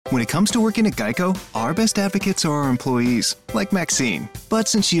When it comes to working at Geico, our best advocates are our employees, like Maxine. But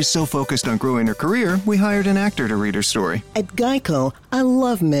since she is so focused on growing her career, we hired an actor to read her story. At Geico, I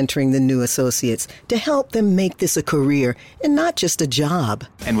love mentoring the new associates to help them make this a career and not just a job.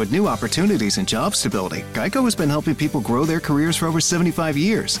 And with new opportunities and job stability, Geico has been helping people grow their careers for over 75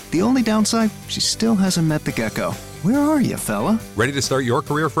 years. The only downside, she still hasn't met the gecko. Where are you, fella? Ready to start your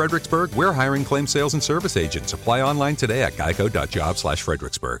career, Fredericksburg? We're hiring claim sales and service agents. Apply online today at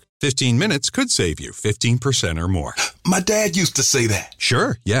geico.job/Fredericksburg. 15 minutes could save you 15% or more. My dad used to say that.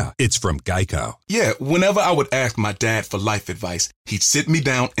 Sure, yeah. It's from Geico. Yeah, whenever I would ask my dad for life advice, he'd sit me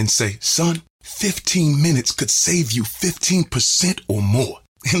down and say, son, 15 minutes could save you 15% or more.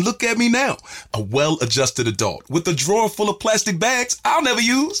 And look at me now, a well-adjusted adult with a drawer full of plastic bags I'll never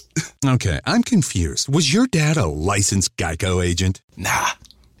use. Okay, I'm confused. Was your dad a licensed Geico agent? Nah,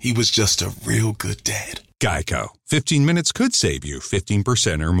 he was just a real good dad. Geico. 15 minutes could save you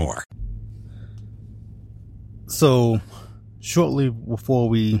 15% or more. So, shortly before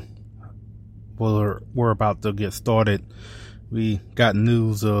we were about to get started, we got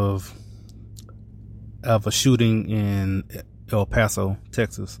news of a shooting in El Paso,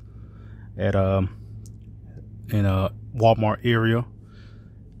 Texas, at in a Walmart area.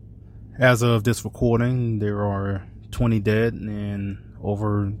 As of this recording, there are 20 dead and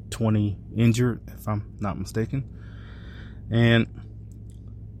over 20 injured, if I'm not mistaken. And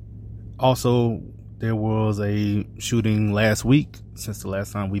also, there was a shooting last week, since the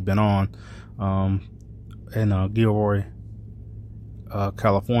last time we've been on, in Gilroy,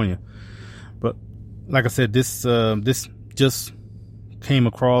 California. But like I said, this just came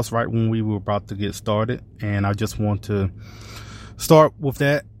across right when we were about to get started, and I just want to start with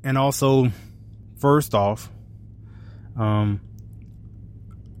that. And also, first off,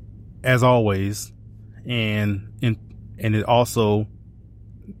 as always, and it also,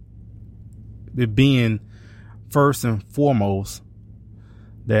 it being first and foremost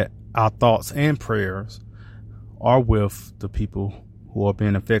that our thoughts and prayers are with the people who are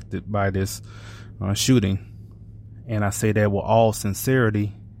being affected by this shooting. And I say that with all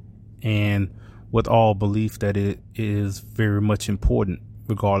sincerity and with all belief that it is very much important,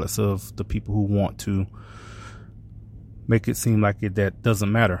 regardless of the people who want to make it seem like that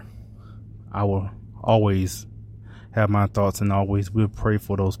doesn't matter. I will always have my thoughts and always will pray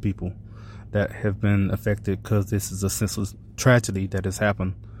for those people that have been affected, because this is a senseless tragedy that has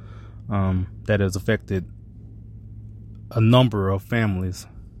happened, that has affected a number of families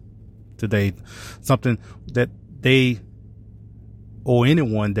today. Something that they, or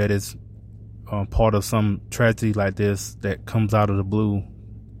anyone that is part of some tragedy like this that comes out of the blue,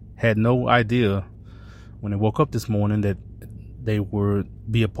 had no idea when they woke up this morning that they would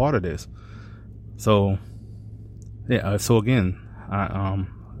be a part of this. So, yeah. So again,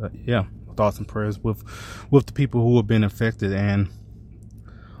 thoughts and prayers with the people who have been affected. And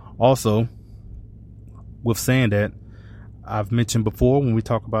also, with saying that, I've mentioned before when we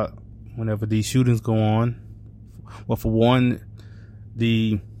talk about whenever these shootings go on, well, for one,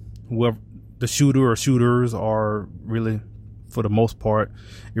 the shooter or shooters are really, for the most part,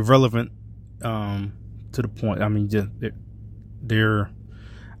 irrelevant, to the point. I mean, just they're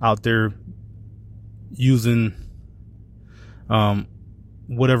out there using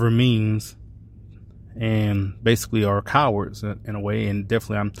whatever means, and basically are cowards in a way. And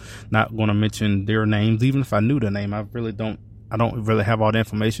definitely, I'm not going to mention their names, even if I knew their name. I don't really have all the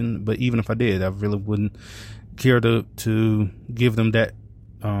information, but even if I did, I really wouldn't care to give them that,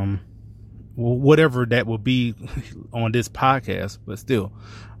 whatever that will be on this podcast. But still,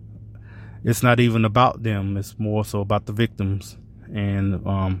 it's not even about them. It's more so about the victims and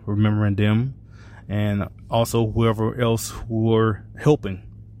remembering them, and also whoever else who were helping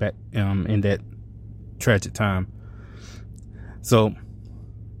back in that tragic time. So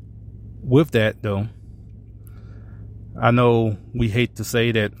with that, though, I know we hate to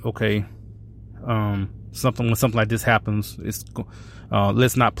say that, okay, when something like this happens, it's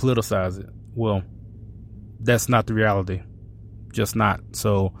let's not politicize it. Well, that's not the reality, just not.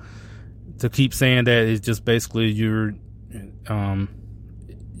 So to keep saying that is just basically you're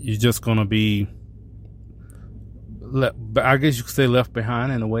just gonna be, I guess you could say, left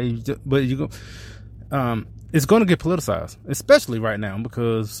behind in a way. But it's gonna get politicized, especially right now,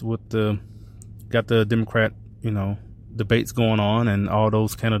 because with got the Democrat, debates going on, and all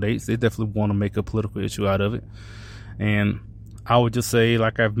those candidates, they definitely want to make a political issue out of it. And I would just say,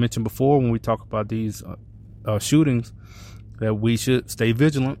 like I've mentioned before, when we talk about these shootings, that we should stay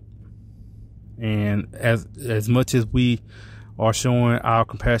vigilant. And as much as we are showing our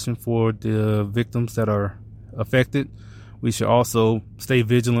compassion for the victims that are affected, we should also stay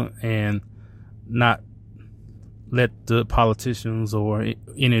vigilant and not let the politicians or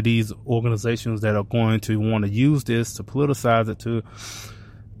any of these organizations that are going to want to use this to politicize it to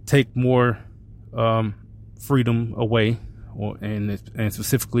take more freedom away, and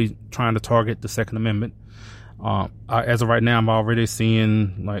specifically trying to target the Second Amendment. As of right now, I'm already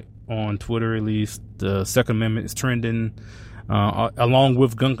seeing, like on Twitter at least, the Second Amendment is trending along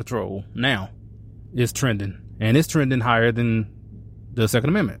with gun control. Now it's trending, and it's trending higher than the Second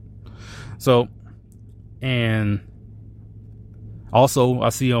Amendment. So, and also I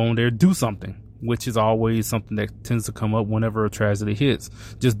see on there, do something, which is always something that tends to come up whenever a tragedy hits.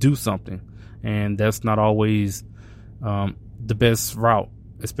 Just do something. And that's not always the best route,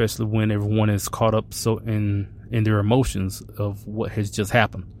 especially when everyone is caught up so in their emotions of what has just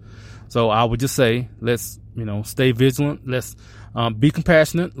happened. So I would just say, let's, stay vigilant. Let's be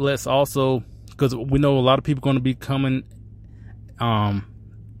compassionate. Let's also, because we know a lot of people are going to be coming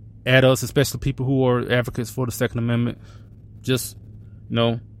at us, especially people who are advocates for the Second Amendment. Just,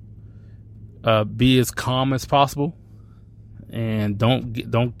 be as calm as possible, and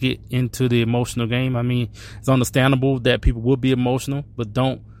don't get into the emotional game. I mean, it's understandable that people will be emotional, but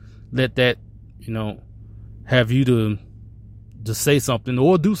don't let that, have you to say something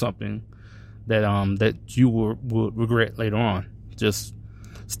or do something that you will regret later on. Just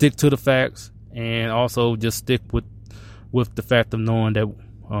stick to the facts, and also just stick with the fact of knowing that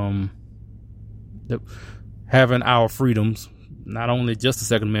that having our freedoms, not only just the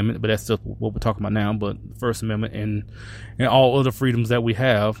Second Amendment, but that's just what we're talking about now, but the First Amendment and all other freedoms that we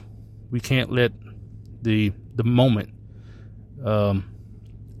have, we can't let the moment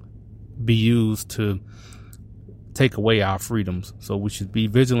be used to take away our freedoms. So we should be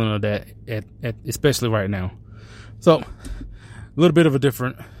vigilant of that, at especially right now. So a little bit of a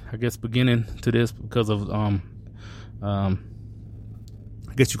different, I guess, beginning to this because of I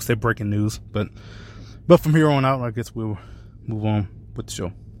guess you could say breaking news, but from here on out, I guess we'll move on with the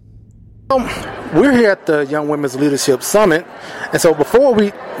show. We're here at the Young Women's Leadership Summit, and so before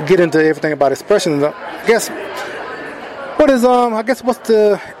we get into everything about expression, I guess what's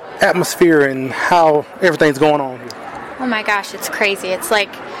the atmosphere and how everything's going on here? Oh my gosh, it's crazy. It's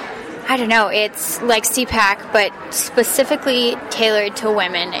like, I don't know, it's like CPAC, but specifically tailored to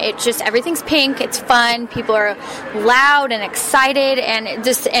women. It's just, everything's pink, it's fun, people are loud and excited, and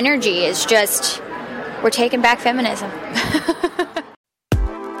just the energy is just, we're taking back feminism.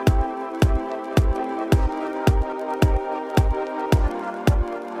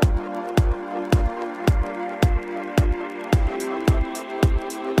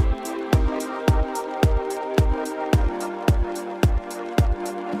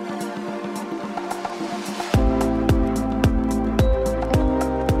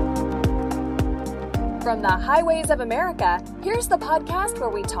 From the highways of America, here's the podcast where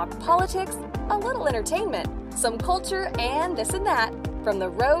we talk politics, a little entertainment, some culture, and this and that, from the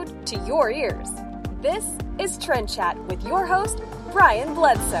road to your ears. This is Trend Chat with your host, Brian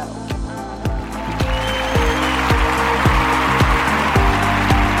Bledsoe.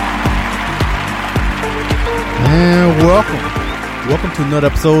 And welcome to another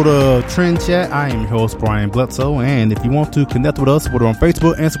episode of Trend Chat. I am your host, Brian Bledsoe, and if you want to connect with us, we're on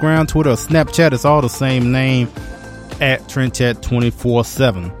Facebook, Instagram, Twitter, or Snapchat. It's all the same name, at Trend Chat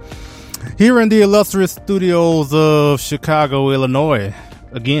 24/7. Here in the illustrious studios of Chicago, Illinois.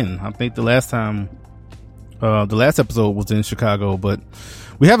 Again, I think the last episode was in Chicago, but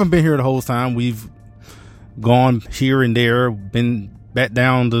we haven't been here the whole time. We've gone here and there, been back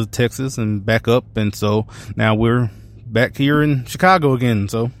down to Texas and back up, and so now we're back here in Chicago again.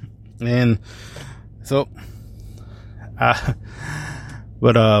 I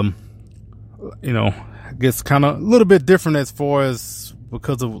guess kind of a little bit different as far as,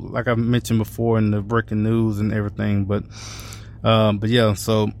 because of, like I mentioned before, in the breaking news and everything, but yeah,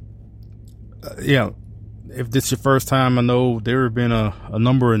 so yeah, if this is your first time, I know there have been a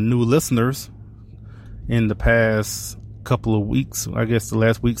number of new listeners in the past couple of weeks. I guess the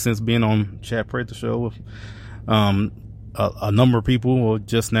last week since being on Chat Prather Show. A number of people are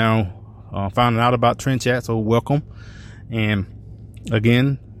just now finding out about Trend Chat, so welcome. And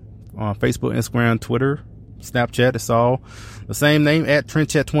again, on Facebook, Instagram, Twitter, Snapchat, it's all the same name, at Trend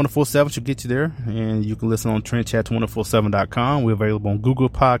Chat 24/7 should get you there. And you can listen on trendchat247.com. We're available on Google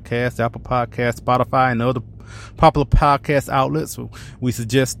Podcasts, Apple Podcasts, Spotify, and other popular podcast outlets. We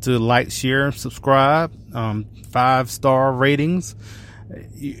suggest to like, share, subscribe, 5-star ratings.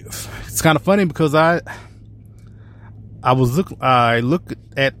 It's kind of funny because I looked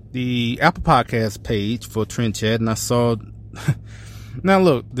at the Apple Podcast page for Trend Chat, and I saw. Now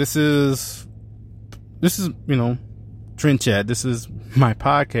look, this is Trend Chat. This is my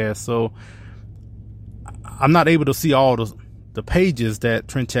podcast, so I'm not able to see all the pages that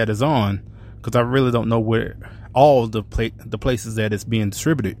Trend Chat is on because I really don't know where all the places that it's being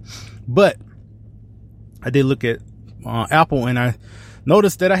distributed. But I did look at Apple, and I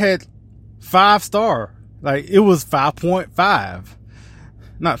noticed that I had 5-star. Like, it was 5.5.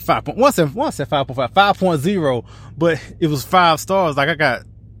 Not 5. Once said 5.5, 5.0, but it was 5 stars. Like, I got,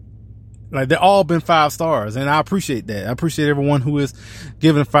 like, they've all been 5 stars, and I appreciate that. I appreciate everyone who is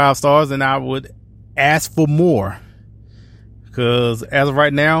giving 5 stars, and I would ask for more, because as of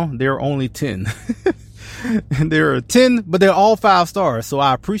right now, there are only 10. And there are 10, but they're all 5 stars, so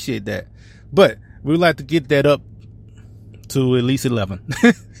I appreciate that. But we'd like to get that up to at least 11.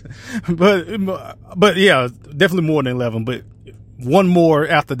 but yeah, definitely more than 11, but one more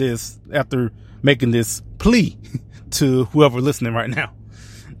after this, after making this plea to whoever listening right now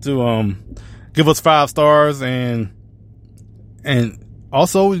to give us 5 stars, and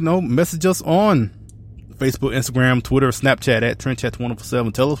also, you know, message us on Facebook, Instagram, Twitter, Snapchat at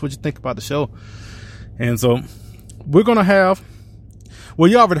TrendChat247. Tell us what you think about the show. And so we're gonna have, well,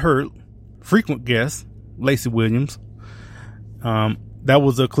 you already heard frequent guest Lacey Williams. That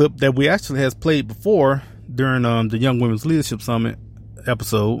was a clip that we actually has played before during the Young Women's Leadership Summit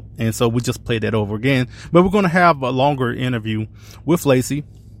episode, and so we just played that over again. But we're going to have a longer interview with Lacey.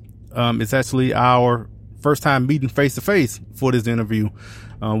 It's actually our first time meeting face to face for this interview.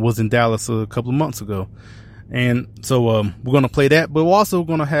 Was in Dallas a couple of months ago, and so we're going to play that. But we're also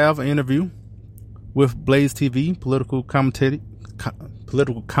going to have an interview with Blaze TV political commentator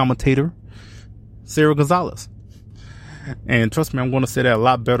Sarah Gonzalez. And trust me, I'm going to say that a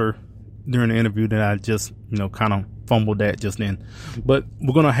lot better during the interview than I just, you know, kind of fumbled that just then. But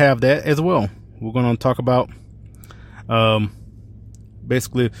we're going to have that as well. We're going to talk about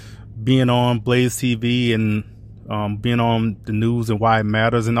basically being on Blaze TV and being on the news and why it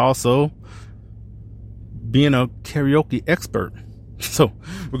matters, and also being a karaoke expert. So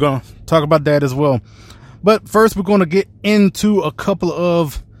we're going to talk about that as well. But first, we're going to get into a couple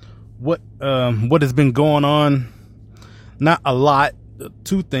of what has been going on. Not a lot,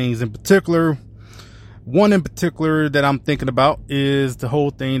 2 things in particular. One in particular that I'm thinking about is the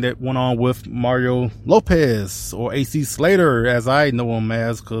whole thing that went on with Mario Lopez, or AC Slater, as I know him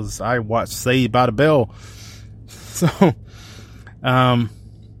as, because I watched Saved by the Bell. So,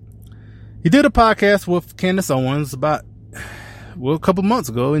 he did a podcast with Candace Owens about, well, a couple months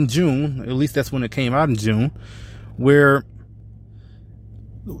ago in June. At least that's when it came out, in June, where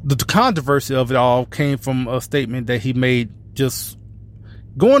the controversy of it all came from a statement that he made, just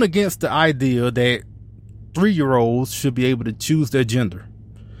going against the idea that 3-year-olds should be able to choose their gender.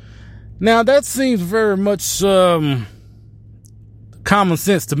 Now, that seems very much common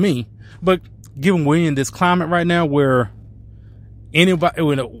sense to me, but given we're in this climate right now where anybody,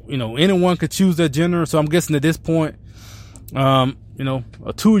 you know, anyone could choose their gender, so I'm guessing at this point, you know,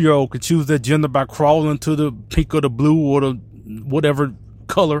 a 2-year-old could choose their gender by crawling to the pink or the blue or the whatever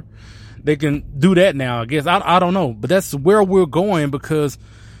color. They can do that now, I guess. I don't know, but that's where we're going, because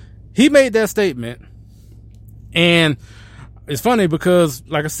he made that statement. And it's funny because,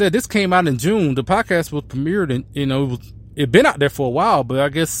 like I said, this came out in June. The podcast was premiered, and, you know, it'd been out there for a while, but I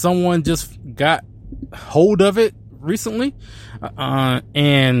guess someone just got hold of it recently.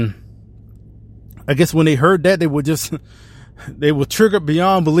 And I guess when they heard that, they were triggered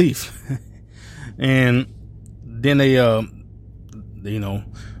beyond belief. And then they, you know,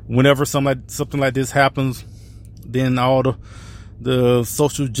 whenever something like this happens, then all the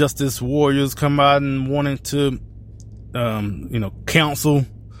social justice warriors come out and wanting to, you know, counsel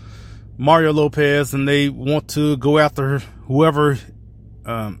Mario Lopez, and they want to go after whoever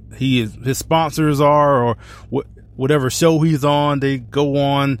his sponsors are, or whatever show he's on. They go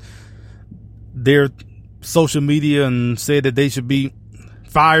on their social media and say that they should be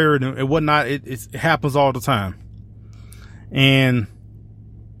fired and whatnot. It happens all the time. And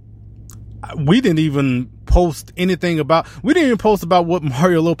we didn't even post anything about, we didn't even post about what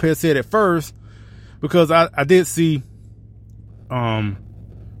Mario Lopez said at first, because I did see,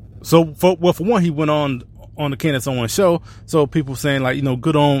 so for one, he went on the Candace Owens show. So people saying, like, you know,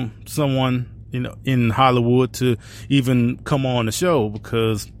 good on someone, you know, in Hollywood to even come on the show,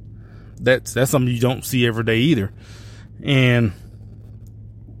 because that's something you don't see every day either. And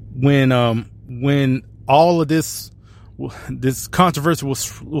when all of this controversy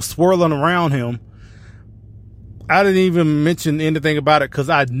was swirling around him, I didn't even mention anything about it, because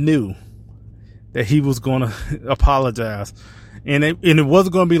I knew that he was going to apologize, and it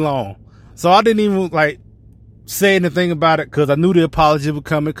wasn't going to be long. So I didn't even say anything about it, because I knew the apology would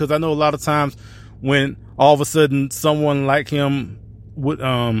come, because I know a lot of times when all of a sudden someone like him would,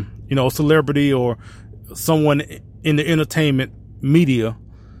 a celebrity or someone in the entertainment media,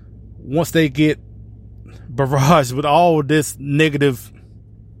 once they get barraged with all this negative,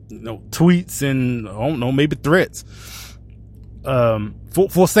 tweets and I don't know, maybe threats,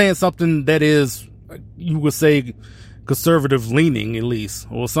 for saying something that is, you would say, conservative leaning, at least,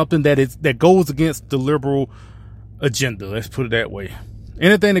 or something that goes against the liberal agenda. Let's put it that way.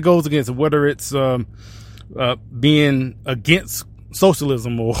 Anything that goes against it, whether it's being against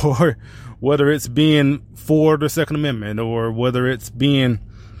socialism, or whether it's being for the Second Amendment, or whether it's being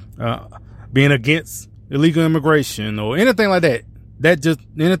against illegal immigration, or anything like that. That just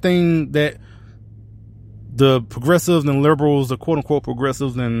anything that the progressives and liberals, the quote unquote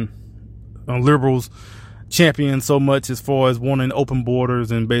progressives and liberals, champion so much, as far as wanting open borders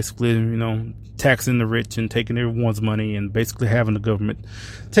and basically, taxing the rich and taking everyone's money and basically having the government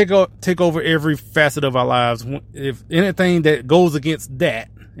take over every facet of our lives. If anything that goes against that,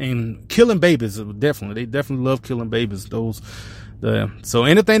 and killing babies, they definitely love killing babies. So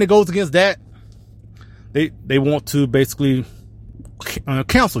anything that goes against that, they want to basically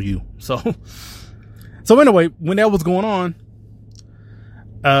counsel you. So anyway, when that was going on,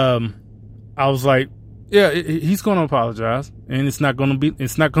 I was like, yeah, he's going to apologize, and it's not going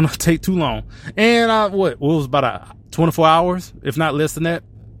to take too long. And it was about 24 hours, if not less than that.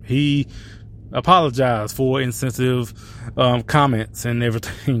 He apologized for insensitive comments and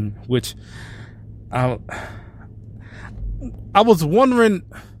everything, which I was wondering.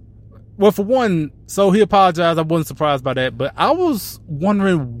 Well, for one, so he apologized. I wasn't surprised by that, but I was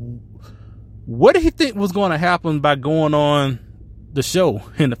wondering, what did he think was going to happen by going on the show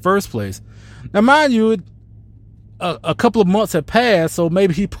in the first place? Now, mind you, a couple of months had passed, so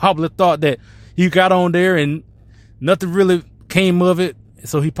maybe he probably thought that he got on there and nothing really came of it,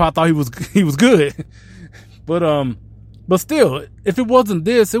 so he probably thought he was good. But still, if it wasn't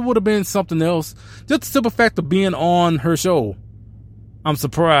this, it would have been something else. Just the simple fact of being on her show, I'm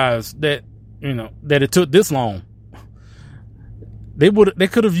surprised that that it took this long. They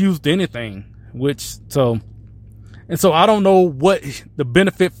could have used anything, so I don't know what the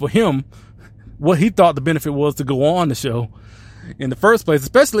benefit for him, what he thought the benefit was to go on the show in the first place,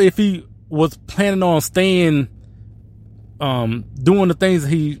 especially if he was planning on staying, doing the things that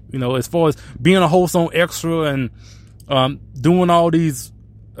he, as far as being a host on Extra and doing all these,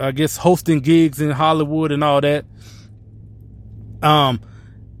 I guess, hosting gigs in Hollywood and all that.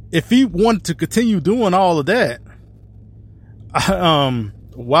 If he wanted to continue doing all of that,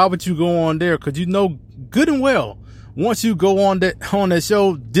 why would you go on there? Because good and well, once you go on that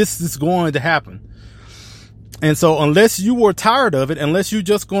show, this is going to happen. And so unless you were tired of it, unless you're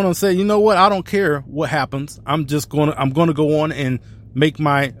just going to say, you know what, I don't care what happens. I'm going to go on and make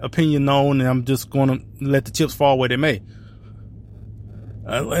my opinion known, and I'm just going to let the chips fall where they may.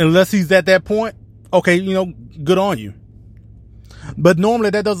 Unless he's at that point, okay, good on you. But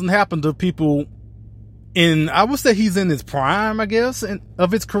normally that doesn't happen to people I would say he's in his prime, I guess,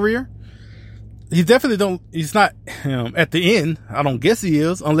 of his career. He definitely he's not at the end. I don't guess he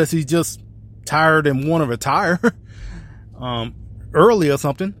is, unless he's just tired and want to retire early or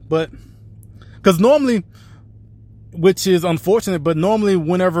something. But because normally, which is unfortunate, but normally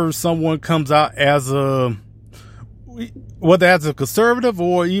whenever someone comes out as whether as a conservative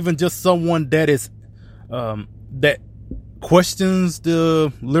or even just someone that is that questions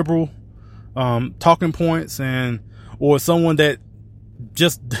the liberal talking points, or someone that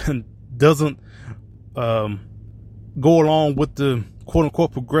just doesn't go along with the quote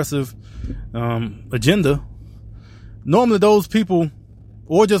unquote progressive agenda, normally those people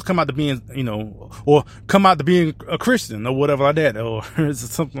or just come out to being, or come out to being a Christian or whatever like that, or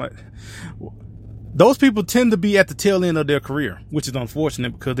something like that. Those people tend to be at the tail end of their career, which is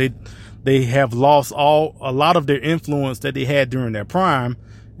unfortunate because they have lost a lot of their influence that they had during their prime.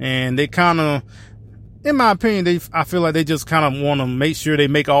 And they kind of, in my opinion, I feel like they just kind of want to make sure they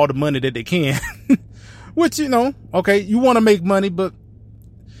make all the money that they can, which, okay, you want to make money, but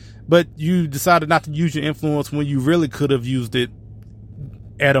you decided not to use your influence when you really could have used it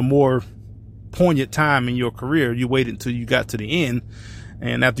at a more poignant time in your career. You waited until you got to the end.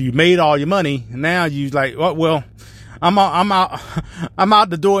 And after you made all your money, now you like, oh, well, I'm out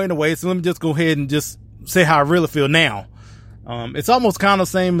the door anyway. So let me just go ahead and just say how I really feel now. It's almost kind of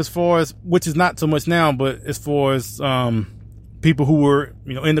the same as far as, which is not so much now, but as far as, people who were,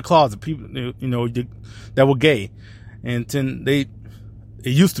 in the closet, people, that were gay. And it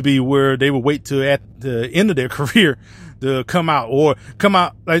used to be where they would wait till at the end of their career to come out, or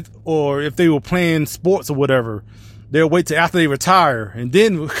if they were playing sports or whatever, they'll wait till after they retire and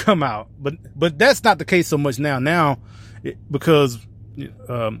then come out. But that's not the case so much now. Because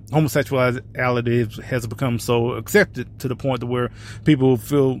homosexuality has become so accepted to the point to where people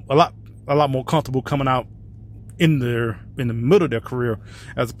feel a lot more comfortable coming out in the middle of their career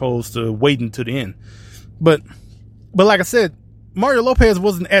as opposed to waiting to the end. But like I said, Mario Lopez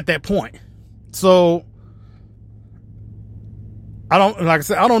wasn't at that point. So I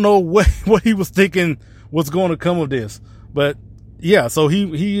don't know what he was thinking was going to come of this. But yeah, so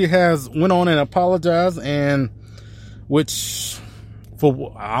he has went on and apologized, and which for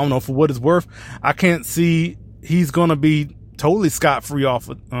what it's worth, I can't see he's going to be totally scot-free off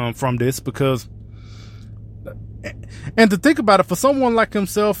from this, because, and to think about it, for someone like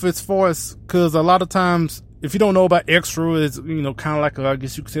himself, as far as, because a lot of times, if you don't know about Extra, it's, kind of like I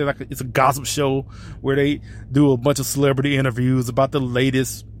guess you could say it's a gossip show where they do a bunch of celebrity interviews about the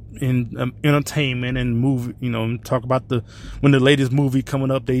latest in entertainment and movie, talk about when the latest movie coming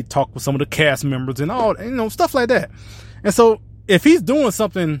up, they talk with some of the cast members and all, stuff like that. And so if he's doing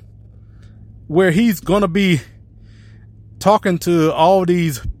something where he's going to be talking to all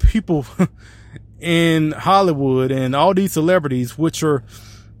these people in Hollywood and all these celebrities, which are,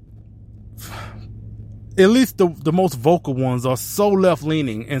 at least the most vocal ones, are so left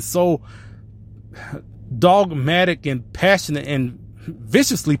leaning and so dogmatic and passionate and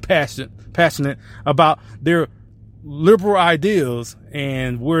viciously passionate about their liberal ideals,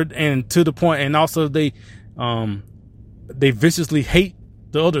 and to the point, and also they viciously hate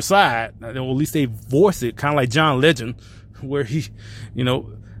the other side, or at least they voice it, kind of like John Legend, where he,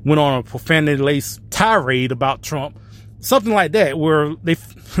 went on a profanity-laced tirade about Trump, something like that, where they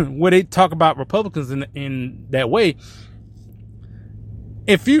talk about Republicans in that way.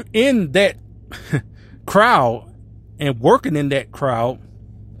 If you in that crowd and working in that crowd,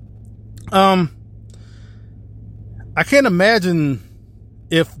 I can't imagine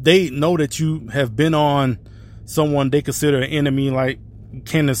if they know that you have been on someone they consider an enemy like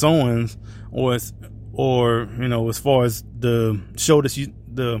Candace Owens, or as far as the show that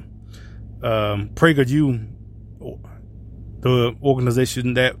the PragerU, the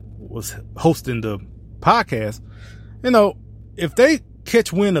organization that was hosting the podcast, if they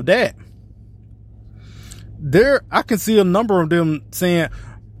catch wind of that, I can see a number of them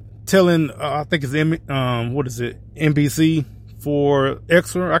telling, I think it's NBC for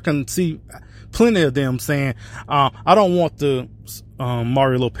Extra. I can see plenty of them saying, I don't want the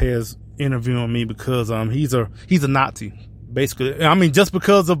Mario Lopez interviewing me because he's a Nazi, basically. I mean, just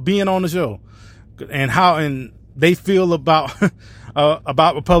because of being on the show and they feel about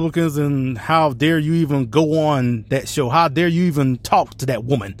Republicans, and how dare you even go on that show? How dare you even talk to that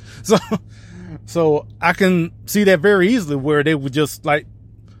woman? So I can see that very easily, where they would just they'll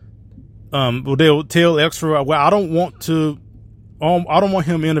tell Extra, well, I don't want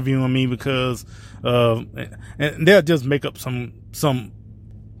him interviewing me because, and they'll just make up some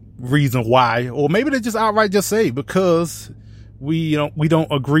reason why, or maybe they just outright just say because we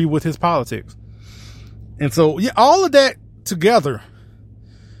don't agree with his politics. And so, yeah, all of that together,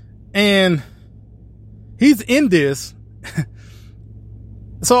 and he's in this.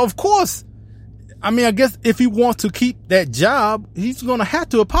 So of course, I mean, I guess if he wants to keep that job, he's going to have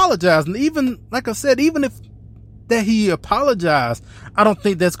to apologize. And even, like I said, even if that he apologized, I don't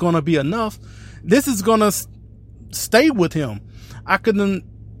think that's going to be enough. This is going to stay with him. I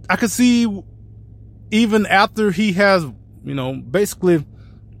could see, even after he has, basically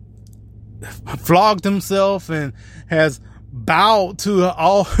flogged himself and has bowed to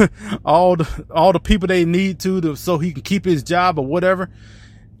all the people they need to so he can keep his job or whatever,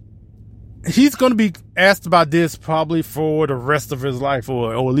 he's going to be asked about this probably for the rest of his life,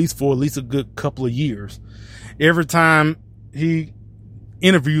 or at least a good couple of years. Every time he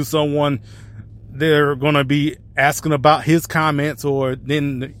interviews someone, they're going to be asking about his comments, or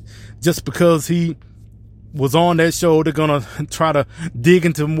then just because he was on that show, they're going to try to dig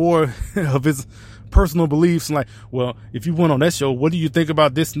into more of his personal beliefs. Like, well, if you went on that show, what do you think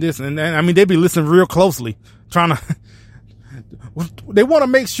about this and this? And I mean, they'd be listening real closely, they want to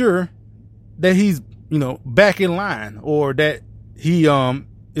make sure that he's, back in line, or that he,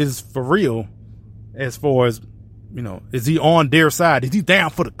 is for real as far as, is he on their side? Is he down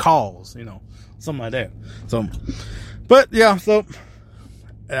for the cause? Something like that. So, but yeah,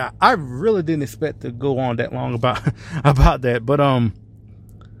 I really didn't expect to go on that long about that,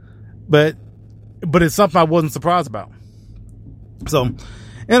 but it's something I wasn't surprised about. So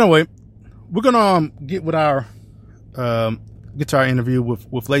anyway, we're gonna get to our interview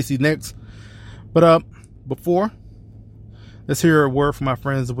with Lacey next. But before, let's hear a word from my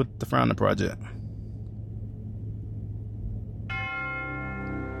friends with the Founding Project.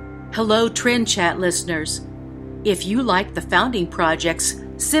 Hello, Trend Chat listeners. If you like the Founding Project's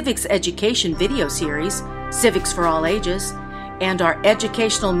Civics Education video series, Civics for All Ages, and our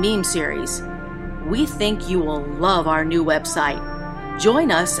educational meme series, we think you will love our new website.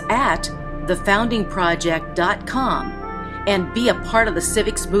 Join us at thefoundingproject.com and be a part of the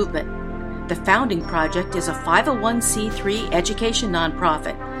civics movement. The Founding Project is a 501c3 education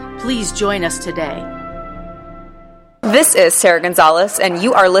nonprofit. Please join us today. This is Sarah Gonzalez, and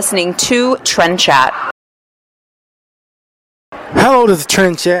you are listening to Trend Chat. Hello, this is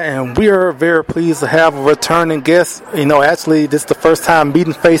Trend Chat, and we are very pleased to have a returning guest. Actually, this is the first time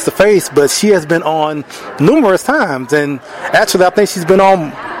meeting face to face, but she has been on numerous times, and actually, I think she's been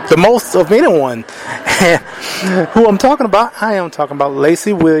on the most of anyone. Who I'm talking about? I am talking about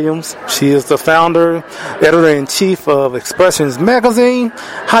Lacey Williams. She is the founder, editor-in-chief of Expressions Magazine.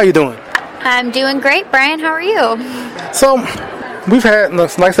 How you doing? I'm doing great, Brian. How are you? So, we've had,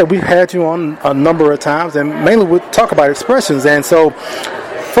 like I said, we've had you on a number of times, and mainly we talk about Expressions. And so,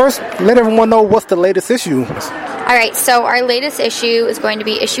 first, let everyone know what's the latest issue. All right, so our latest issue is going to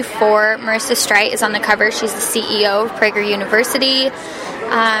be issue 4. Marissa Streit is on the cover. She's the CEO of Prager University.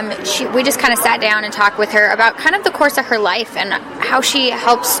 We just kind of sat down and talked with her about kind of the course of her life and how she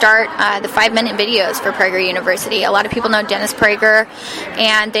helped start the 5-minute videos for Prager University. A lot of people know Dennis Prager,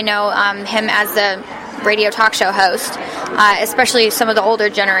 and they know him as the radio talk show host, especially some of the older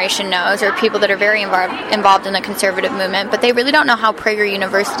generation knows, or people that are very involved in the conservative movement, but they really don't know how Prager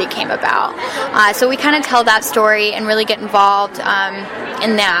University came about. So we kind of tell that story and really get involved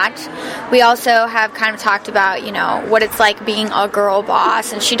in that. We also have kind of talked about, what it's like being a girl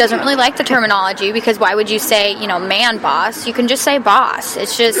boss, and she doesn't really like the terminology because why would you say, man boss? You can just say boss.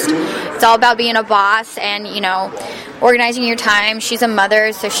 It's all about being a boss and, organizing your time. She's a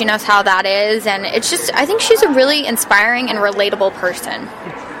mother, so she knows how that is, and I think she's a really inspiring and relatable person.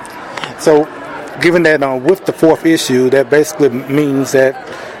 So, given that with the 4th issue, that basically means that,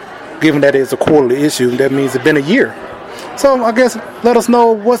 given that it's a quarterly issue, that means it's been a year. So, I guess, let us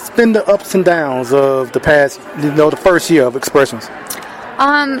know what's been the ups and downs of the past, the first year of Expressions.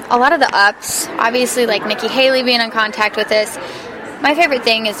 A lot of the ups, obviously, like Nikki Haley being in contact with us. My favorite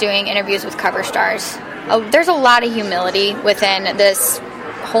thing is doing interviews with cover stars. There's a lot of humility within this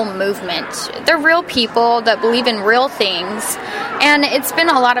whole movement. They're real people that believe in real things, and it's been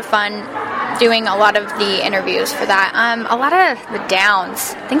a lot of fun doing a lot of the interviews for that. A lot of the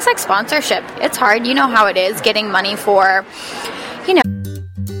downs, things like sponsorship. It's hard. You know how it is getting money for,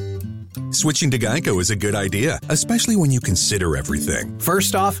 Switching to Geico is a good idea, especially when you consider everything.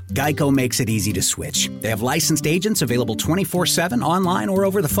 First off, Geico makes it easy to switch. They have licensed agents available 24/7 online or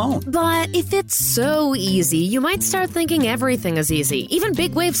over the phone. But if it's so easy, you might start thinking everything is easy, even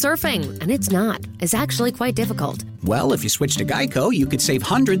big wave surfing. And it's not. It's actually quite difficult. Well, if you switch to Geico, you could save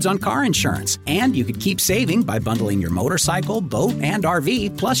hundreds on car insurance. And you could keep saving by bundling your motorcycle, boat, and RV,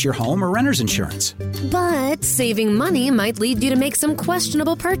 plus your home or renter's insurance. But saving money might lead you to make some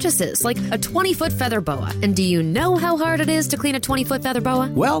questionable purchases, like a 20-foot feather boa. And do you know how hard it is to clean a 20-foot feather boa?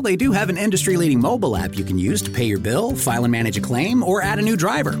 Well, they do have an industry-leading mobile app you can use to pay your bill, file and manage a claim, or add a new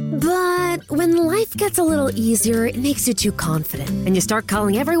driver. But when life gets a little easier, it makes you too confident, and you start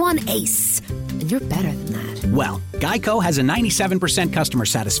calling everyone Ace. And you're better than that. Well, Geico has a 97% customer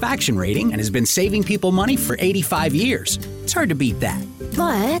satisfaction rating and has been saving people money for 85 years. It's hard to beat that.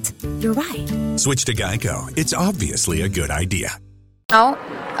 But you're right. Switch to Geico. It's obviously a good idea. A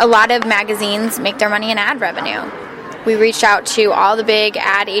lot of magazines make their money in ad revenue. We reached out to all the big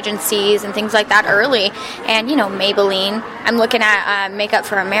ad agencies and things like that early. And, Maybelline, I'm looking at Makeup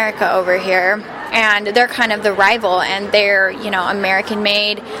for America over here, and they're kind of the rival, and they're,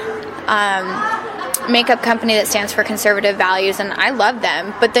 American-made makeup company that stands for conservative values, and I love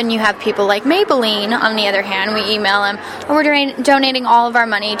them. But then you have people like Maybelline, on the other hand. We email them, and we're donating all of our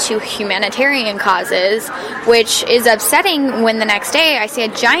money to humanitarian causes, which is upsetting when the next day I see a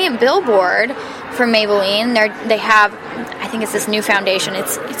giant billboard for Maybelline. They have, I think it's this new foundation.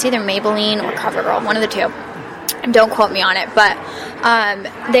 It's either Maybelline or CoverGirl, one of the two. Don't quote me on it, but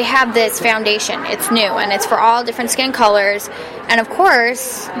they have this foundation. It's new, and it's for all different skin colors. And of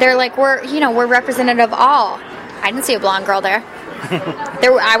course, they're like, we're representative of all. I didn't see a blonde girl there.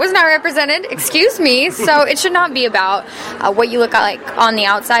 I was not represented. Excuse me. So it should not be about what you look like on the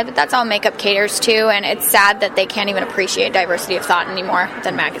outside, but that's all makeup caters to. And it's sad that they can't even appreciate diversity of thought anymore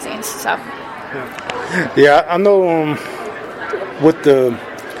than magazines. So. Yeah, I know. With the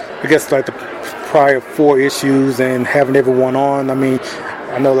prior 4 issues and having everyone on. I mean,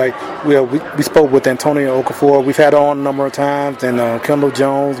 I know we spoke with Antonia Okafor. We've had her on a number of times, and Kendall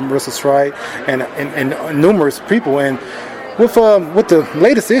Jones, Marissa Streit, and numerous people. And with the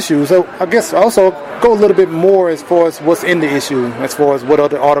latest issue, so I guess also go a little bit more as far as what's in the issue, as far as what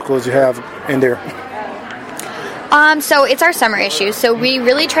other articles you have in there. So it's our summer issue. So we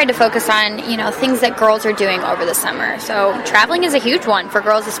really tried to focus on, things that girls are doing over the summer. So traveling is a huge one for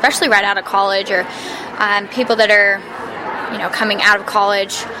girls, especially right out of college, or people that are, coming out of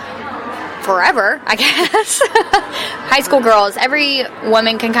college forever, I guess. High school girls, every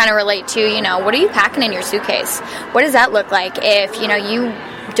woman can kind of relate to, what are you packing in your suitcase? What does that look like if, you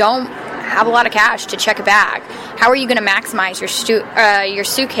don't have a lot of cash to check a bag? How are you going to maximize your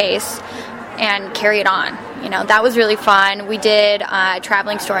suitcase and carry it on? That was really fun. We did a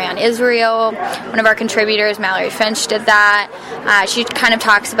traveling story on Israel. One of our contributors, Mallory Finch, did that. She kind of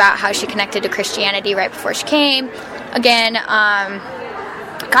talks about how she connected to Christianity right before she came. Again,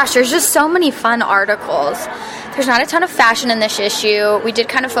 there's just so many fun articles. There's not a ton of fashion in this issue. We did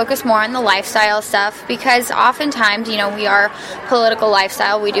kind of focus more on the lifestyle stuff because oftentimes, we are political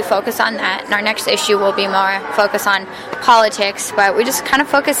lifestyle. We do focus on that. And our next issue will be more focus on politics. But we just kind of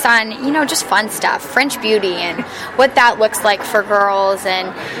focus on, just fun stuff. French beauty and what that looks like for girls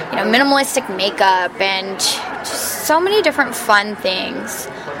and, minimalistic makeup and just so many different fun things.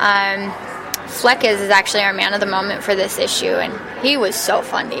 Fleck is actually our man of the moment for this issue, and he was so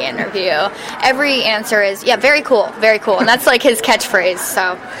fun to interview. Every answer is, yeah, very cool, and that's like his catchphrase, so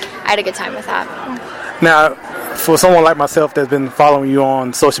I had a good time with that. Now, for someone like myself that's been following you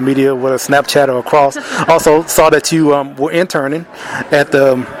on social media, whether Snapchat or across, also saw that you were interning at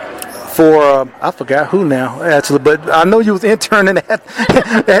I forgot who now, actually, but I know you was interning at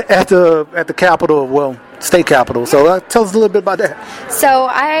the Capitol, state capitol. So tell us a little bit about that. So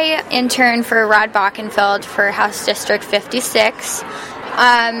I interned for Rod Bockenfeld for House District 56.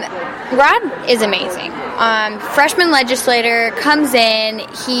 Rod is amazing. Freshman legislator, comes in,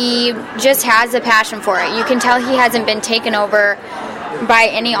 he just has a passion for it. You can tell he hasn't been taken over by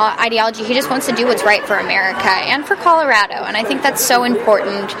any ideology. He just wants to do what's right for America and for Colorado, and I think that's so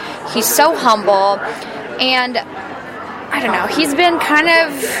important. He's so humble, and I don't know, he's been kind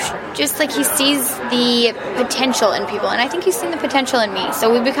of just like he sees the potential in people, and I think he's seen the potential in me,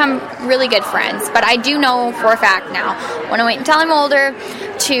 so we've become really good friends. But I do know for a fact now, I want to wait until I'm older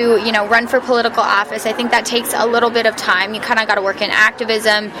to, run for political office. I think that takes a little bit of time. You kind of got to work in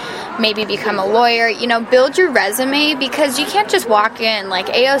activism, maybe become a lawyer, build your resume, because you can't just walk in like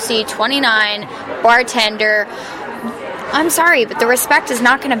AOC 29, bartender. I'm sorry, but the respect is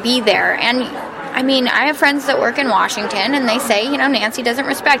not going to be there. And I have friends that work in Washington, and they say, Nancy doesn't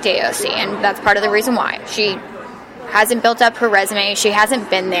respect AOC, and that's part of the reason why. She hasn't built up her resume, she hasn't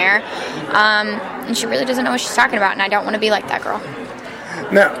been there, and she really doesn't know what she's talking about, and I don't want to be like that girl.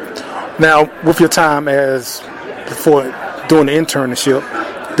 Now, with your time before doing the internship,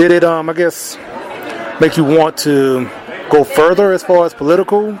 did it, make you want to go further as far as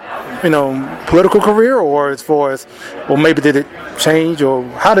political career, or as far as, maybe did it change, or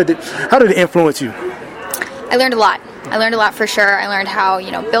how did it influence you? I learned a lot for sure. I learned how,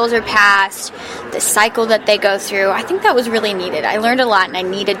 bills are passed, the cycle that they go through. I think that was really needed. I learned a lot, and I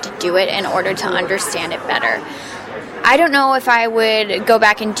needed to do it in order to understand it better. I don't know if I would go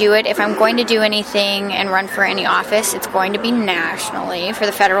back and do it. If I'm going to do anything and run for any office, it's going to be nationally for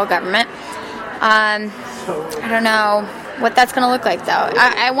the federal government. I don't know what that's going to look like, though.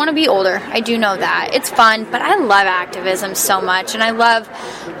 I want to be older. I do know that. It's fun, but I love activism so much, and I love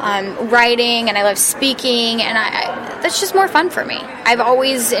writing, and I love speaking, and that's just more fun for me. I've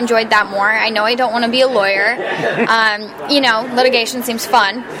always enjoyed that more. I know I don't want to be a lawyer. Litigation seems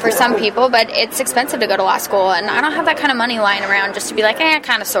fun for some people, but it's expensive to go to law school, and I don't have that kind of money lying around just to be like, I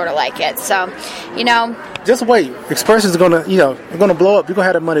kind of sort of like it. So, just wait. Expressions are gonna blow up. You're gonna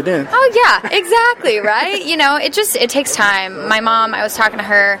have that money then. Oh yeah, exactly, right? It takes time. My mom, I was talking to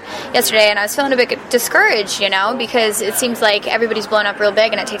her yesterday, and I was feeling a bit discouraged, because it seems like everybody's blown up real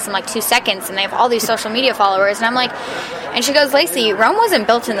big, and it takes them like 2 seconds, and they have all these social media followers, and I'm like, and she goes, Lacey, Rome wasn't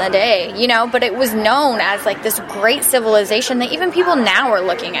built in the day, but it was known as like this great civilization that even people now are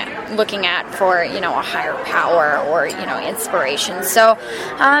looking at for, a higher power or, inspiration. So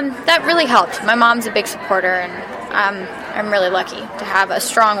that really helped. My mom's a big supporter, and I'm really lucky to have a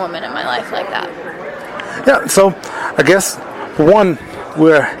strong woman in my life like that. Yeah, so I guess, for one,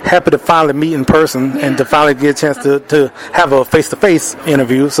 we're happy to finally meet in person and to finally get a chance to have a face-to-face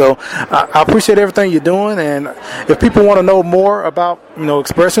interview. So I appreciate everything you're doing, and if people want to know more about,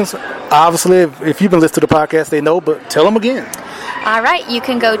 Expressions, obviously, if you've been listening to the podcast, they know, but tell them again. All right, you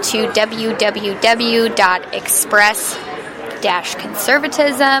can go to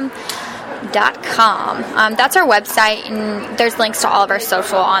www.express-conservatism. That's our website, and there's links to all of our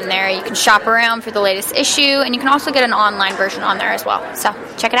social on there. You can shop around for the latest issue, and you can also get an online version on there as well. So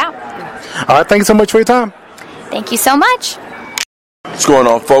check it out. All right, thank you so much for your time. Thank you so much. What's going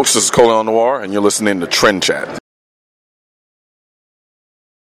on, folks? This is Colin Noir, and you're listening to Trend Chat.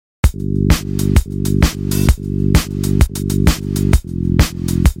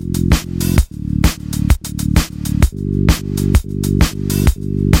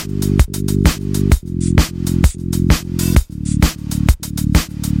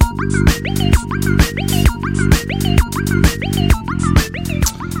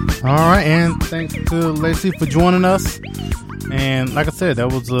 All right, and thanks to Lacey for joining us. And like I said, it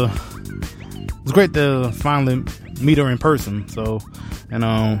was great to finally meet her in person. So,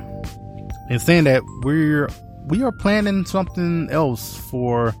 and saying that we are planning something else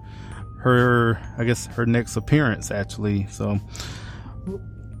for her, I guess her next appearance actually. So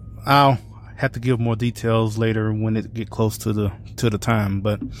I'll have to give more details later when it get close to the time.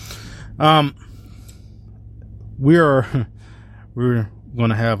 But we're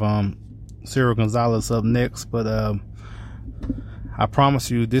gonna have Sarah Gonzalez up next, but I promise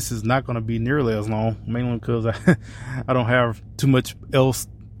you this is not going to be nearly as long, mainly because I don't have too much else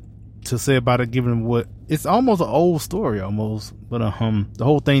to say about it, given what it's almost an old story almost. But the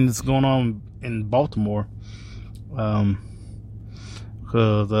whole thing that's going on in Baltimore, because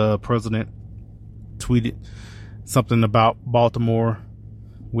the president tweeted something about Baltimore,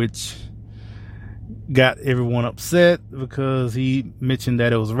 which got everyone upset because he mentioned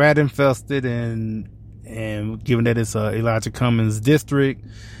that it was rat infested, and given that it's Elijah Cummings' district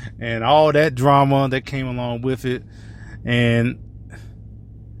and all that drama that came along with it. And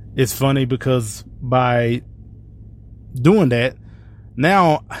it's funny because by doing that,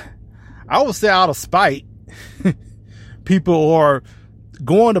 now I would say out of spite, people are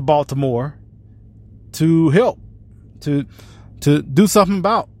going to Baltimore to help, to do something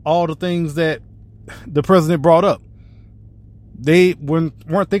about all the things that the president brought up. They weren't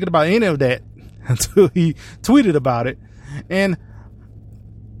thinking about any of that until he tweeted about it. And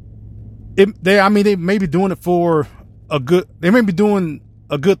they may be doing it for they may be doing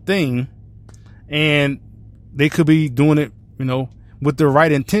a good thing, and they could be doing it, with the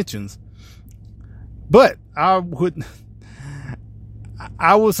right intentions. But I would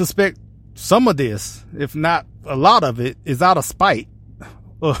suspect some of this, if not a lot of it, is out of spite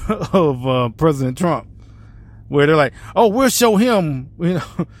of President Trump, where they're like, oh, we'll show him,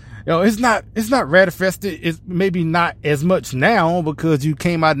 it's not rat infested. It's maybe not as much now because you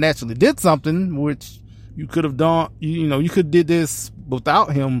came out and naturally did something, which you could have done. You could have did this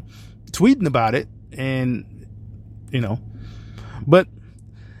without him tweeting about it, and but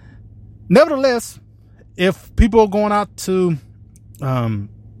nevertheless, if people are going out to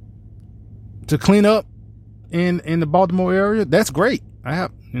clean up in the Baltimore area, that's great.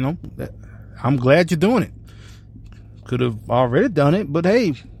 I'm glad you're doing it. Could have already done it, but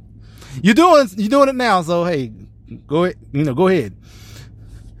hey, you're doing it now. So hey, go ahead, go ahead.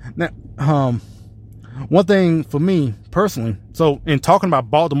 Now, one thing for me personally, so in talking about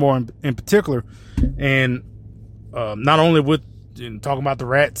Baltimore in particular, and not only with talking about the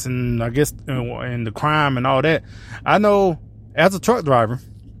rats and I guess and the crime and all that, I know as a truck driver,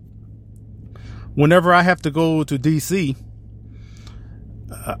 whenever I have to go to DC,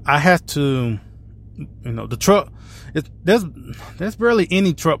 I have to, the truck. There's barely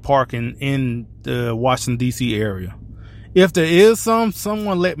any truck parking in the Washington DC area. If there is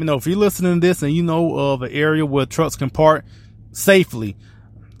someone let me know. If you're listening to this and you know of an area where trucks can park safely,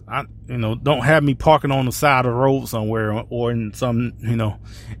 don't have me parking on the side of the road somewhere or in some,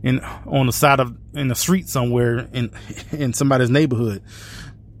 on the side of in the street somewhere in somebody's neighborhood.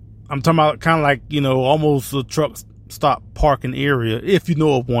 I'm talking about kind of like, almost a truck stop parking area. If you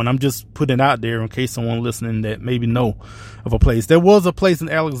know of one, I'm just putting it out there in case someone listening that maybe know of a place. There was a place in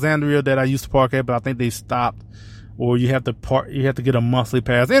Alexandria that I used to park at, but I think they stopped, or you have to get a monthly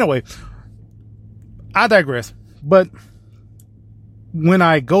pass. Anyway, I digress. But when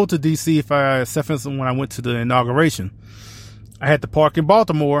I go to DC, except for when I went to the inauguration, I had to park in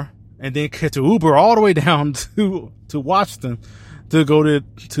Baltimore and then catch an Uber all the way down to Washington to go to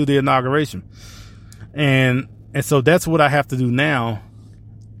the inauguration. And so that's what I have to do now.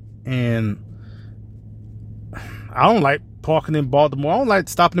 And I don't like parking in Baltimore. I don't like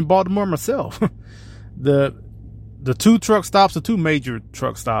stopping in Baltimore myself. The two major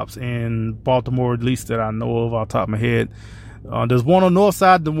truck stops in Baltimore, at least that I know of off the top of my head. There's one on the north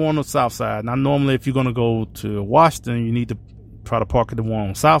side, the one on the south side. Now, normally, if you're going to go to Washington, you need to try to park at the one on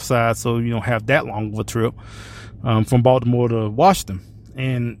the south side so you don't have that long of a trip from Baltimore to Washington.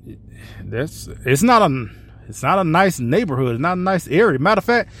 and it's not a nice neighborhood. It's not a nice area. Matter of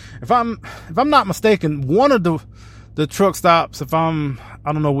fact, if I'm not mistaken, one of the truck stops, I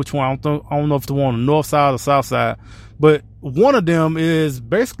don't know which one. I don't know if the one on the north side or south side, but one of them is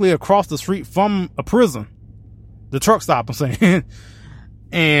basically across the street from a prison. The truck stop, I'm saying.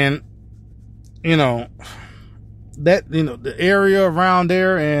 And, the area around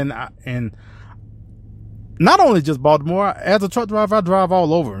there, and not only just Baltimore, as a truck driver, I drive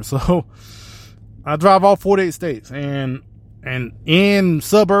all over. So I drive all 48 states, and in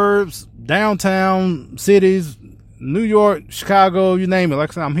suburbs, downtown cities, New York, Chicago, you name it.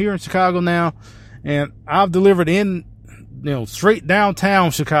 Like I said, I'm here in Chicago now, and I've delivered in, straight downtown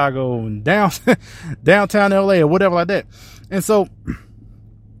Chicago and downtown LA or whatever like that. And so,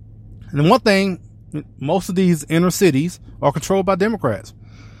 and one thing, most of these inner cities are controlled by Democrats,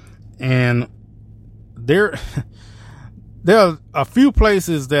 and there are a few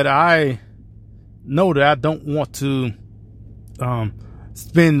places that I know that I don't want to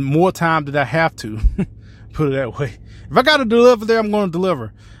spend more time than I have to. Put it that way. If I got to deliver there, I'm going to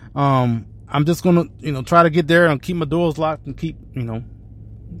deliver. I'm just going to, try to get there and keep my doors locked and keep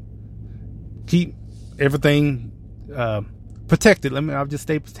everything protected. I'll just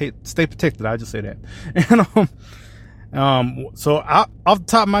stay protected. I'll just say that. And so off the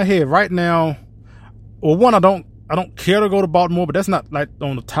top of my head right now, well, one, I don't care to go to Baltimore, but that's not like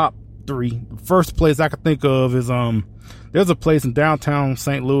on the top 3. The first place I could think of is there's a place in downtown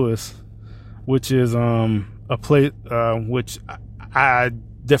St. Louis, which is a place which I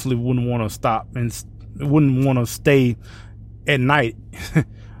definitely wouldn't want to stop and wouldn't want to stay at night.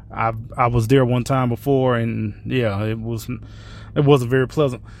 I was there one time before, and yeah, it wasn't very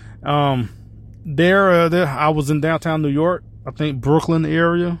pleasant. There I was in downtown New York, I think Brooklyn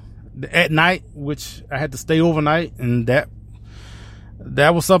area, at night, which I had to stay overnight, and that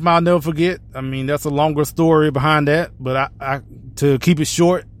was something I'll never forget. I mean, that's a longer story behind that, but I to keep it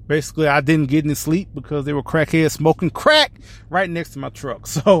short, basically I didn't get any sleep because there were crackheads smoking crack right next to my truck.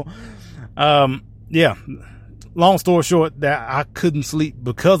 So, yeah, long story short, that I couldn't sleep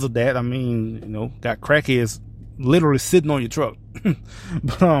because of that. I mean, got crackheads literally sitting on your truck.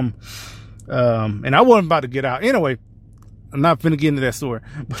 But, and I wasn't about to get out. Anyway, I'm not finna get into that story.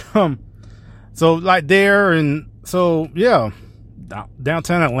 But, so like there, and so, yeah,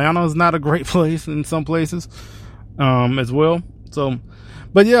 downtown Atlanta is not a great place in some places, as well. So,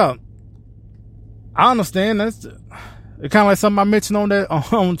 but yeah, I understand that's kind of like something I mentioned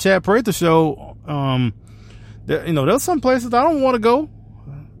on Chad Prather show. There's some places I don't want to go.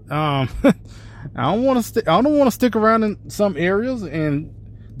 I don't want to stick around in some areas, and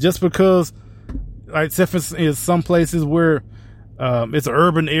just because, like, except is some places where it's an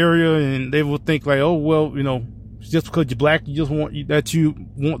urban area, and they will think like, oh well, just because you're black, you just want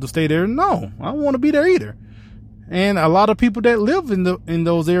to stay there. No, I don't want to be there either. And a lot of people that live in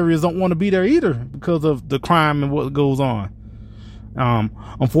those areas don't want to be there either because of the crime and what goes on.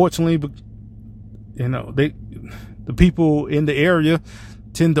 Unfortunately, the people in the area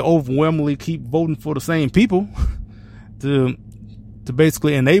tend to overwhelmingly keep voting for the same people to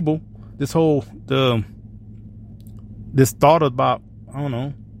basically enable this whole this thought about, I don't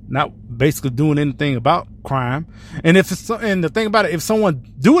know, not basically doing anything about crime. And and the thing about it, if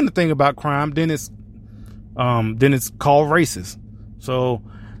someone doing the thing about crime, then it's called racist. So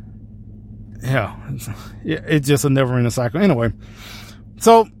yeah, it's just a never ending cycle. Anyway,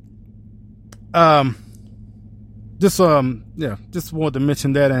 so just wanted to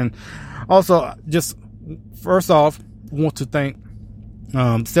mention that, and also just first off want to thank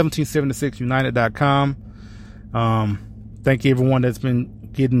 1776united.com. Thank you everyone that's been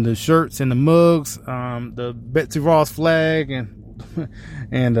getting the shirts and the mugs, the Betsy Ross flag, and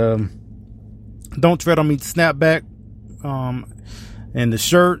Don't Tread on Me snapback, and the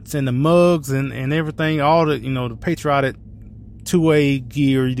shirts and the mugs and everything, all the the patriotic two-way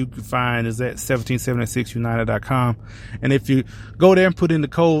gear you can find is at 1776united.com. And if you go there and put in the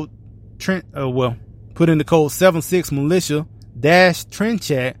code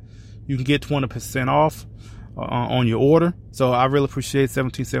 76militia-TrendChat, you can get 20% off on your order. So I really appreciate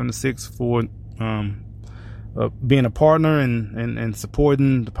 1776 for being a partner and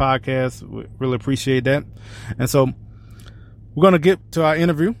supporting the podcast. We really appreciate that. And so we're going to get to our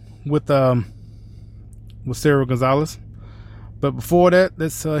interview with Sarah Gonzalez. But before that,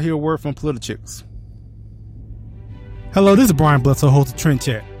 let's hear a word from Politichicks. Hello, this is Brian Bledsoe, host of Trend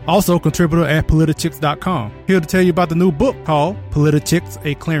Chat. Also contributor at politichicks.com. Here to tell you about the new book called Politichicks,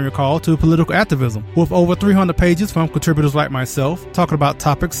 A Clarion Call to Political Activism, with over 300 pages from contributors like myself, talking about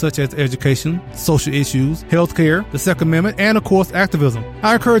topics such as education, social issues, healthcare, the Second Amendment, and of course, activism.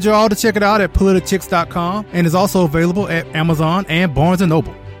 I encourage you all to check it out at politichicks.com, and is also available at Amazon and Barnes &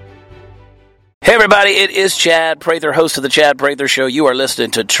 Noble. Hey everybody, it is Chad Prather, host of the Chad Prather Show. You are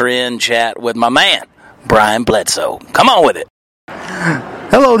listening to Trend Chat with my man, Brian Bledsoe. Come on with it.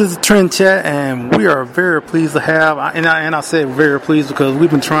 Hello, this is Trend Chat, and we are very pleased to have, and I say very pleased because we've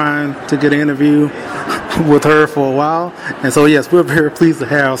been trying to get an interview with her for a while, and so yes, we're very pleased to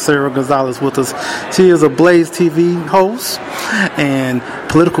have Sarah Gonzalez with us. She is a Blaze TV host and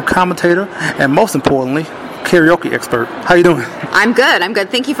political commentator, and most importantly, karaoke expert. How you doing? I'm good.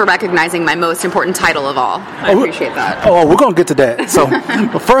 Thank you for recognizing my most important title of all. I appreciate that. Oh, we're going to get to that. So,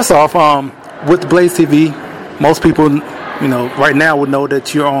 first off, with Blaze TV, most people, right now would know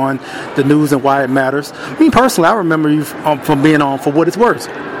that you're on the news and why it matters. Me personally, I remember you from being on For What It's Worth.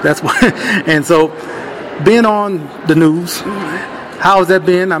 That's what. And so, being on the news, how has that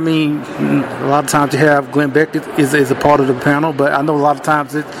been? I mean, a lot of times you have Glenn Beck is a part of the panel, but I know a lot of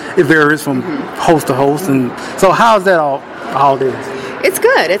times it varies from host to host. And so how is that all this? It's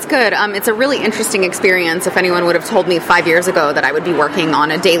good. It's a really interesting experience. If anyone would have told me 5 years ago that I would be working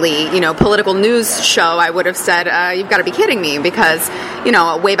on a daily, political news show, I would have said, you've got to be kidding me, because,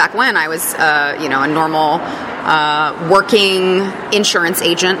 way back when I was, a normal working insurance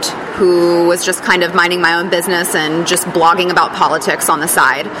agent who was just kind of minding my own business and just blogging about politics on the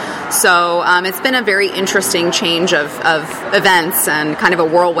side. So it's been a very interesting change of events and kind of a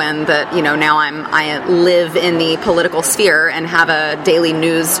whirlwind that, now I live in the political sphere and have a daily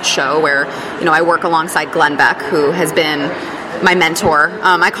news show where, I work alongside Glenn Beck, who has been my mentor.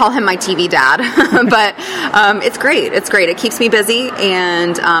 I call him my TV dad, but it's great. It keeps me busy,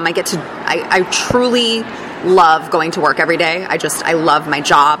 and I truly love going to work every day. I love my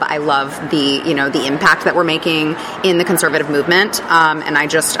job. I love the impact that we're making in the conservative movement. And I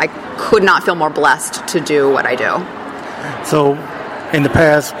could not feel more blessed to do what I do. So in the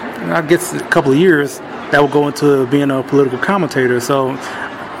past, I guess a couple of years, that will go into being a political commentator. So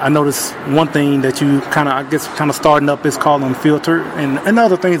I noticed one thing that you kind of starting up is called Unfiltered and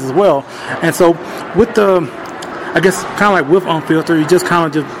other things as well. And so with kind of like with Unfiltered, you just kind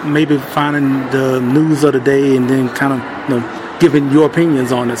of just maybe finding the news of the day and then kind of, giving your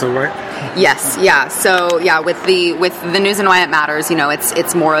opinions on it. So, right? Yes. Yeah. So, yeah, with the news and why it matters,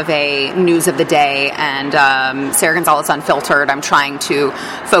 it's more of a news of the day. And Sarah Gonzalez Unfiltered, I'm trying to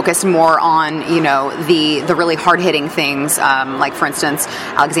focus more on, the really hard-hitting things. Like, for instance,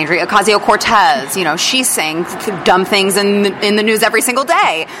 Alexandria Ocasio-Cortez, she's saying dumb things in the news every single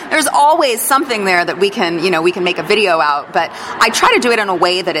day. There's always something there that we can make a video out. But I try to do it in a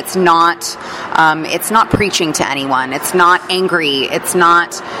way that it's not preaching to anyone. It's not angry. It's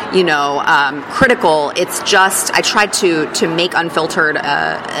not, critical. It's just, I tried to make Unfiltered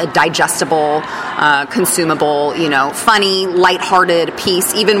a digestible, consumable, funny, lighthearted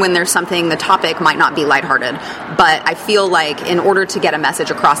piece, even when there's something, the topic might not be lighthearted. But I feel like in order to get a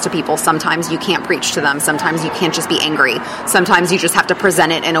message across to people, sometimes you can't preach to them. Sometimes you can't just be angry. Sometimes you just have to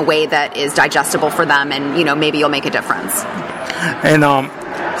present it in a way that is digestible for them, and, maybe you'll make a difference. And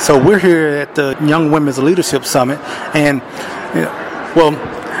so we're here at the Young Women's Leadership Summit, and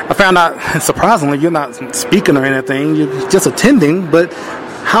I found out, surprisingly, you're not speaking or anything, you're just attending, but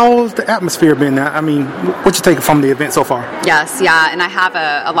how's the atmosphere been? I mean, what you take from the event so far? Yes, yeah, and I have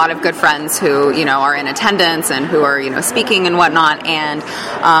a lot of good friends who, are in attendance and who are, speaking and whatnot, and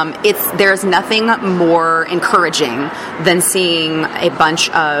there's nothing more encouraging than seeing a bunch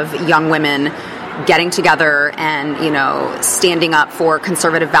of young women getting together and, standing up for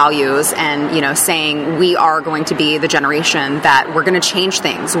conservative values and, saying we are going to be the generation that we're going to change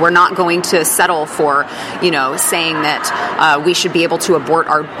things. We're not going to settle for, saying that we should be able to abort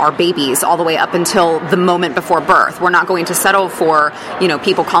our babies all the way up until the moment before birth. We're not going to settle for,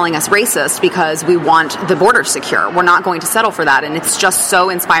 people calling us racist because we want the border secure. We're not going to settle for that. And it's just so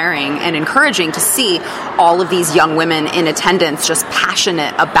inspiring and encouraging to see all of these young women in attendance just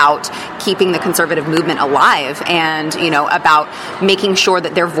passionate about keeping the conservative movement alive and, about making sure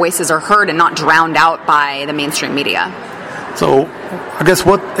that their voices are heard and not drowned out by the mainstream media. So I guess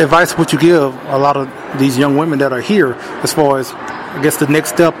what advice would you give a lot of these young women that are here as far as, I guess, the next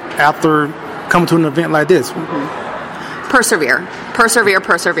step after coming to an event like this? Persevere.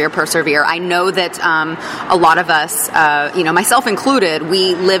 persevere. I know that a lot of us, myself included,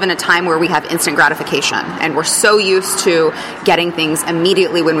 we live in a time where we have instant gratification, and we're so used to getting things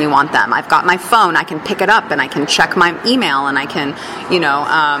immediately when we want them. I've got my phone, I can pick it up, and I can check my email, and I can,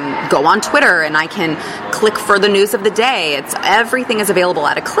 go on Twitter, and I can click for the news of the day. Everything is available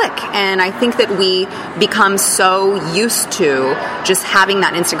at a click, and I think that we become so used to just having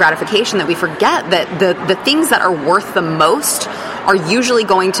that instant gratification that we forget that the things that are worth the most are usually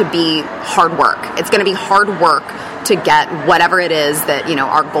going to be hard work. It's going to be hard work to get whatever it is that,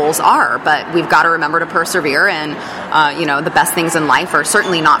 our goals are. But we've got to remember to persevere, and, the best things in life are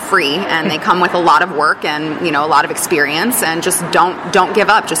certainly not free, and they come with a lot of work and, a lot of experience, and just don't give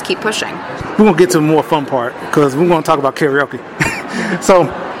up. Just keep pushing. We're going to get to the more fun part, because we're going to talk about karaoke. So,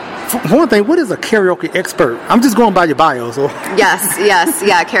 for one thing, what is a karaoke expert? I'm just going by your bio. So. Yes,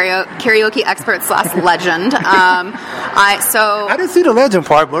 karaoke expert / legend. I didn't see the legend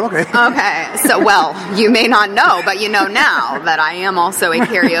part, but okay. Okay, so you may not know, but you know now that I am also a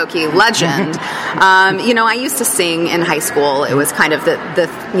karaoke legend. I used to sing in high school. It was kind of the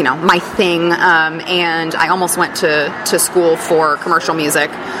my thing, and I almost went to school for commercial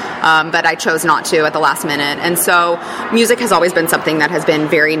music, but I chose not to at the last minute. And so music has always been something that has been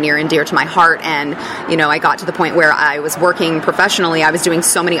very near and dear to my heart. And, I got to the point where I was working professionally. I was doing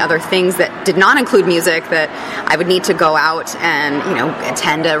so many other things that did not include music that I would need to go out and,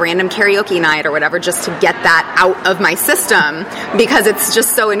 attend a random karaoke night or whatever just to get that out of my system, because it's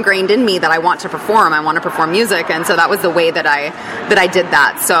just so ingrained in me that I want to perform. I want to perform music. And so that was the way that I did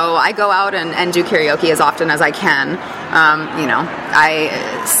that. So I go out and do karaoke as often as I can.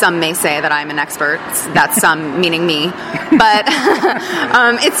 Some may say that I'm an expert. That's some meaning me, but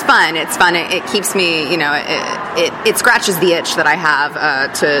it's fun. It's fun. It keeps me, it scratches the itch that I have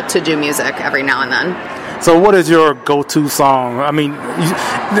to do music every now and then. So what is your go-to song?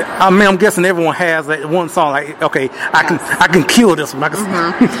 I'm guessing everyone has that one song. Like, okay, I can kill this one.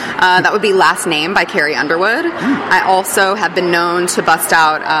 That would be Last Name by Carrie Underwood. I also have been known to bust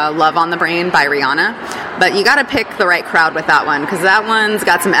out Love on the Brain by Rihanna. But you got to pick the right crowd with that one, because that one's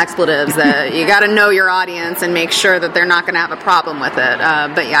got some expletives that you got to know your audience and make sure that they're not going to have a problem with it.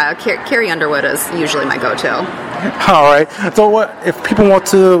 But yeah, Carrie Underwood is usually my go-to. All right. So what if people want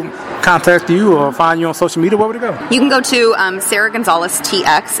to contact you or find you on social media, where would it go? You can go to Sarah Gonzalez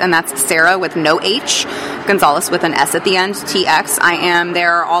TX, and that's Sarah with no H, Gonzalez with an S at the end, TX. I am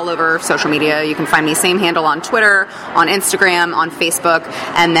there all over social media. You can find me same handle on Twitter, on Instagram, on Facebook,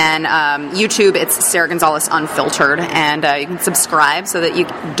 and then YouTube, it's Sarah Gonzalez Unfiltered, and you can subscribe so that you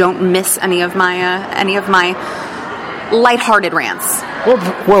don't miss any of my lighthearted rants.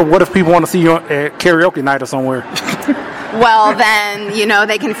 Well, what if people want to see you at karaoke night or somewhere? Well, then,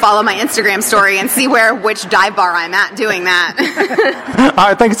 they can follow my Instagram story and see which dive bar I'm at doing that. All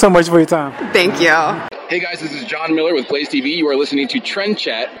right, thank you so much for your time. Thank you. Hey guys, this is John Miller with Blaze TV. You are listening to Trend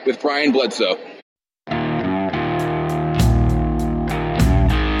Chat with Brian Bledsoe.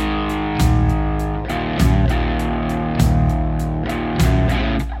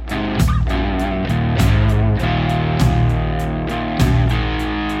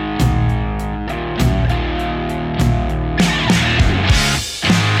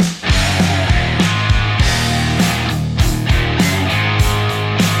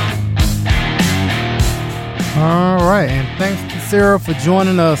 All right, and thanks to Sarah for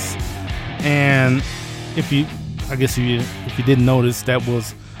joining us. And if you didn't notice, that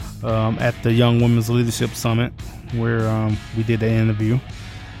was at the Young Women's Leadership Summit where we did the interview.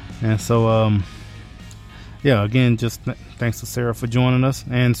 And so, again, just thanks to Sarah for joining us.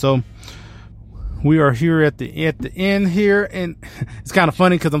 And so we are here at the end here, and it's kind of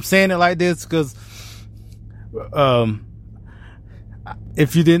funny because I'm saying it like this because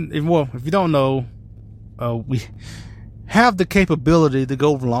if you don't know. We have the capability to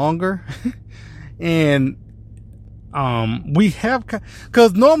go longer, and we have,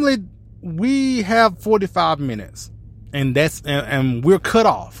 because normally we have 45 minutes, and and we're cut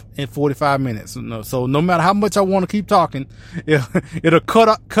off in 45 minutes. So no matter how much I want to keep talking, it'll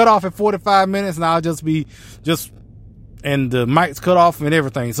cut off at 45 minutes, and I'll just be and the mic's cut off and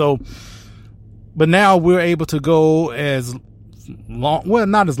everything. So, but now we're able to go as long, well,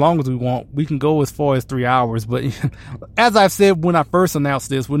 not as long as we want. We can go as far as 3 hours, but as I've said when I first announced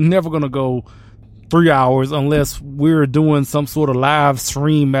this, we're never going to go 3 hours unless we're doing some sort of live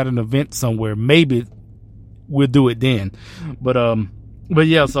stream at an event somewhere. Maybe we'll do it then, but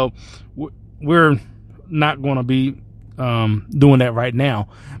yeah, so we're not going to be doing that right now.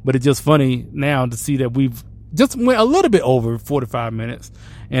 But it's just funny now to see that we've just went a little bit over 45 minutes,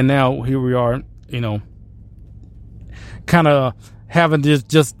 and now here we are, kind of having to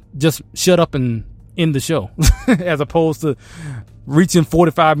just shut up and end the show as opposed to reaching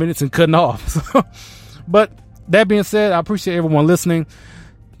 45 minutes and cutting off. But that being said, I appreciate everyone listening.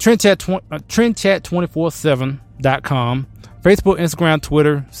 TrendChat247.com, Facebook, Instagram,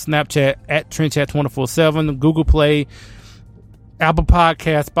 Twitter, Snapchat at TrendChat247, Google Play, Apple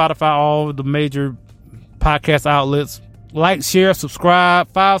Podcasts, Spotify, all the major podcast outlets. Like, share,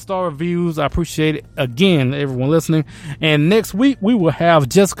 subscribe, 5-star reviews. I appreciate it. Again, everyone listening. And next week, we will have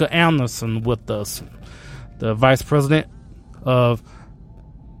Jessica Anderson with us, the Vice President of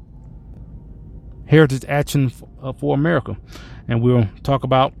Heritage Action for America. And we'll talk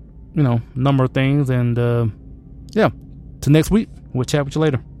about, a number of things. And, till next week. We'll chat with you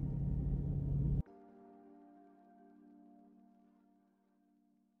later.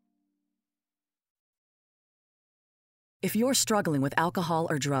 If you're struggling with alcohol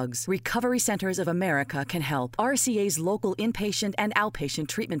or drugs, Recovery Centers of America can help. RCA's local inpatient and outpatient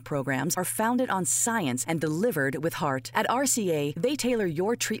treatment programs are founded on science and delivered with heart. At RCA, they tailor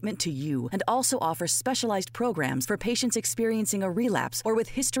your treatment to you and also offer specialized programs for patients experiencing a relapse or with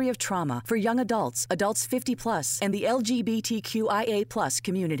history of trauma, for young adults, adults 50 plus, and the LGBTQIA plus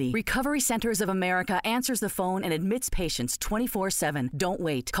community. Recovery Centers of America answers the phone and admits patients 24/7. Don't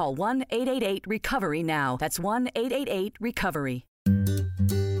wait. Call 1-888-RECOVERY now. That's 1-888-RECOVERY.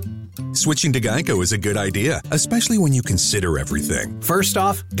 Switching to Geico is a good idea, especially when you consider everything. First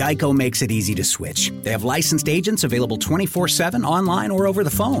off, Geico makes it easy to switch. They have licensed agents available 24/7 online or over the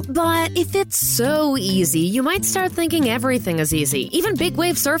phone. But if it's so easy, you might start thinking everything is easy, even big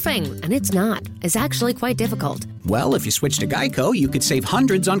wave surfing. And it's not. It's actually quite difficult. Well, if you switch to Geico, you could save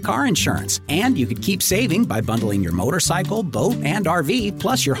hundreds on car insurance. And you could keep saving by bundling your motorcycle, boat, and RV,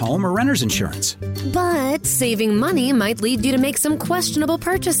 plus your home or renter's insurance. But saving money might lead you to make some questionable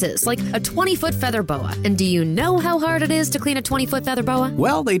purchases, like a 20-foot feather boa. And do you know how hard it is to clean a 20-foot feather boa?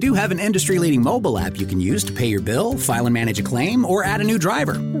 Well, they do have an industry-leading mobile app you can use to pay your bill, file and manage a claim, or add a new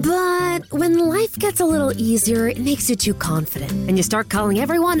driver. But when life gets a little easier, it makes you too confident, and you start calling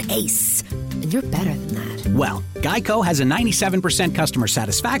everyone Ace. And you're better than that. Well, Geico has a 97% customer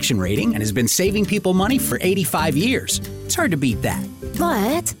satisfaction rating and has been saving people money for 85 years. It's hard to beat that.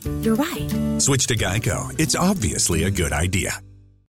 But you're right. Switch to Geico. It's obviously a good idea.